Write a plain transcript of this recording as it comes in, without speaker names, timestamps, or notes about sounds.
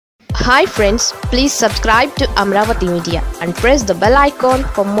Hi friends, please subscribe to Amaravathi Media and press the bell icon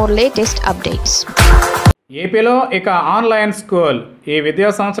for more latest updates. ఏపీలో ఇక online school ఈ విద్యా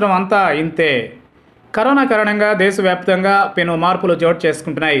సంవత్సరం అంతా ఇంతే. కరోనా కారణంగా దేశవ్యాప్తంగా పెను మార్పులు చోటు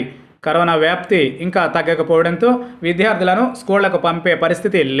చేసుకుంటున్నాయి. కరోనా వ్యాప్తి ఇంకా తగ్గకపోవడంతో విద్యార్థులను స్కూళ్లకు పంపే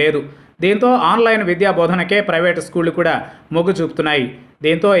పరిస్థితి లేదు. దీంతో ఆన్లైన్ విద్యా బోధనకే ప్రైవేటు స్కూళ్లు కూడా మొగ్గు చూపుతున్నాయి.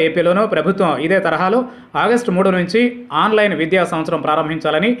 దీంతో ఏపీలోనూ ప్రభుత్వం ఇదే తరహాలో ఆగస్టు 3 నుంచి ఆన్లైన్ విద్యా సంవత్సరం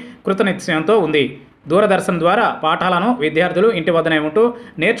ప్రారంభించాలని కృతనిశ్చయంతో ఉంది. దూరదర్శన్ ద్వారా పాఠాలను విద్యార్థులు ఇంటి వద్దనే ఉంటూ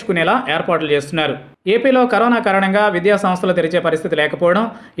నేర్చుకునేలా ఏర్పాట్లు చేస్తున్నారు. ఏపీలో కరోనా కారణంగా విద్యా సంస్థలు తెరిచే పరిస్థితి లేకపోవడం,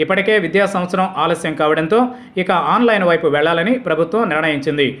 ఇప్పటికే విద్యా సంవత్సరం ఆలస్యం కావడంతో ఇక ఆన్లైన్ వైపు వెళ్లాలని ప్రభుత్వం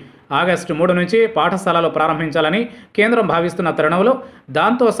నిర్ణయించింది. ఆగస్టు 3 నుంచి పాఠశాలలు ప్రారంభించాలని కేంద్రం భావిస్తున్న తరుణంలో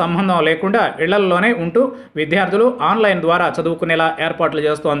దాంతో సంబంధం లేకుండా ఇళ్లలోనే ఉంటూ విద్యార్థులు ఆన్లైన్ ద్వారా చదువుకునేలా ఏర్పాట్లు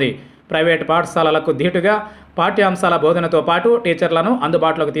చేస్తోంది. ప్రైవేటు పాఠశాలలకు ధీటుగా పాఠ్యాంశాల బోధనతో పాటు టీచర్లను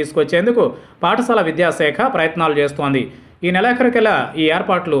అందుబాటులోకి తీసుకొచ్చేందుకు పాఠశాల విద్యాశాఖ ప్రయత్నాలు చేస్తోంది. ఈ నెలాఖరుకల్లా ఈ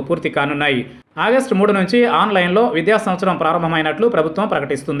ఏర్పాట్లు పూర్తి కానున్నాయి. ఆగస్టు 3 నుంచి ఆన్లైన్లో విద్యా సంవత్సరం ప్రారంభమైనట్లు ప్రభుత్వం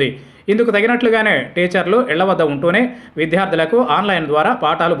ప్రకటిస్తుంది. ఇందుకు తగినట్లుగానే టీచర్లు ఇళ్ల వద్ద ఉంటూనే విద్యార్థులకు ఆన్లైన్ ద్వారా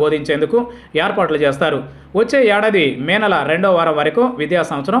పాఠాలు బోధించేందుకు ఏర్పాట్లు చేస్తారు. వచ్చే ఏడాది మే నెల 2వ వారం వరకు విద్యా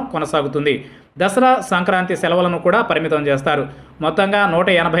సంవత్సరం కొనసాగుతుంది. దసరా, సంక్రాంతి సెలవులను కూడా పరిమితం చేస్తారు. మొత్తంగా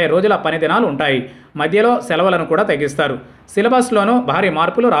 180 రోజుల పని దినాలు ఉంటాయి. మధ్యలో సెలవులను కూడా తగ్గిస్తారు. సిలబస్లోనూ భారీ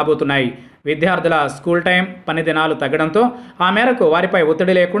మార్పులు రాబోతున్నాయి. విద్యార్థుల స్కూల్ టైం, పని దినాలు తగ్గడంతో ఆ మేరకు వారిపై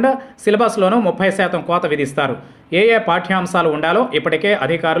ఒత్తిడి లేకుండా సిలబస్లోనూ 30% కోత విధిస్తారు. ఏ పాఠ్యాంశాలు ఉండాలో ఇప్పటికే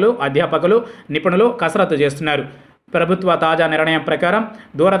అధికారులు, అధ్యాపకులు, నిపుణులు కసరత్తు చేస్తున్నారు. ప్రభుత్వ తాజా నిర్ణయం ప్రకారం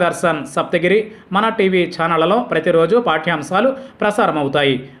దూరదర్శన్, సప్తగిరి, మన టీవీ ఛానళ్లలో ప్రతిరోజు పాఠ్యాంశాలు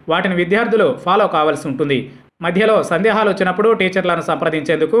ప్రసారమవుతాయి. వాటిని విద్యార్థులు ఫాలో కావాల్సి ఉంటుంది. మధ్యలో సందేహాలు వచ్చినప్పుడు టీచర్లను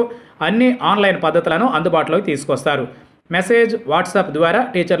సంప్రదించేందుకు అన్ని ఆన్లైన్ పద్ధతులను అందుబాటులోకి తీసుకొస్తారు. మెసేజ్, వాట్సాప్ ద్వారా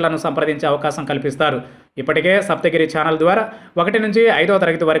టీచర్లను సంప్రదించే అవకాశం కల్పిస్తారు. ఇప్పటికే సప్తగిరి ఛానల్ ద్వారా 1 నుంచి 5వ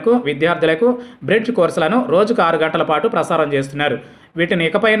తరగతి వరకు విద్యార్థులకు బ్రిడ్జ్ కోర్సులను రోజుకు 6 గంటల పాటు ప్రసారం చేస్తున్నారు. వీటిని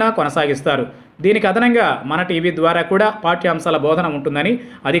ఇకపైనా కొనసాగిస్తారు. దీనికి అదనంగా మన టీవీ ద్వారా కూడా పాఠ్యాంశాల బోధన ఉంటుందని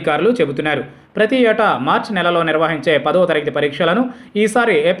అధికారులు చెబుతున్నారు. ప్రతి ఏటా మార్చి నెలలో నిర్వహించే 10వ తరగతి పరీక్షలను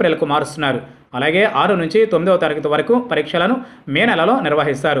ఈసారి ఏప్రిల్కు మారుస్తున్నారు. అలాగే 6 నుంచి 9వ తరగతి వరకు పరీక్షలను మే నెలలో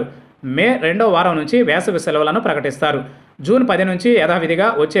నిర్వహిస్తారు. మే 2వ వారం నుంచి వేసవి సెలవులను ప్రకటిస్తారు. జూన్ 10 నుంచి యథావిధిగా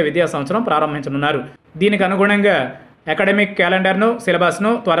వచ్చే విద్యా సంవత్సరం ప్రారంభించనున్నారు. దీనికి అనుగుణంగా అకాడమిక్ క్యాలెండర్ను,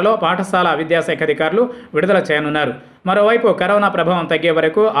 సిలబస్ను త్వరలో పాఠశాల విద్యాశాఖ అధికారులు విడుదల చేయనున్నారు. మరోవైపు కరోనా ప్రభావం తగ్గే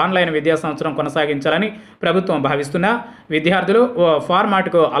వరకు ఆన్లైన్ విద్యా సంవత్సరం కొనసాగించాలని ప్రభుత్వం భావిస్తున్నా విద్యార్థులు ఓ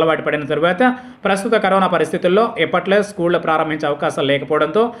ఫార్మాట్కు అలవాటు పడిన తరువాత ప్రస్తుత కరోనా పరిస్థితుల్లో ఎప్పట్లో స్కూళ్లు ప్రారంభించే అవకాశం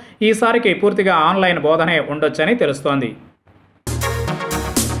లేకపోవడంతో ఈసారికి పూర్తిగా ఆన్లైన్ బోధనే ఉండొచ్చని తెలుస్తోంది.